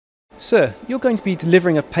Sir, you're going to be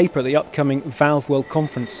delivering a paper at the upcoming Valve World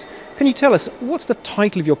Conference. Can you tell us, what's the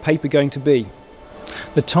title of your paper going to be?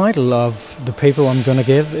 The title of the paper I'm going to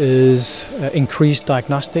give is Increased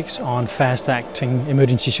Diagnostics on Fast-Acting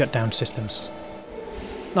Emergency Shutdown Systems.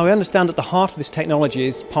 Now, I understand at the heart of this technology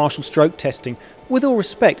is partial stroke testing. With all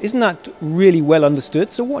respect, isn't that really well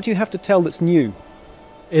understood? So what do you have to tell that's new?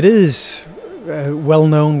 It is well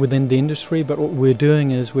known within the industry, but what we're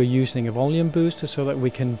doing is we're using a volume booster so that we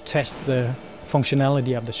can test the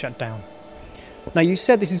functionality of the shutdown. Now, you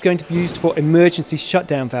said this is going to be used for emergency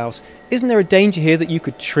shutdown valves. Isn't there a danger here that you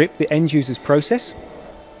could trip the end user's process?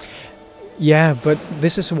 Yeah, but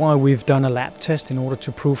this is why we've done a lab test in order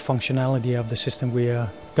to prove functionality of the system we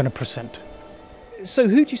are going to present. So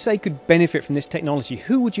who do you say could benefit from this technology?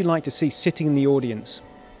 Who would you like to see sitting in the audience?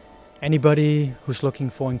 Anybody who's looking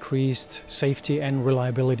for increased safety and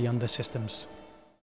reliability on the systems.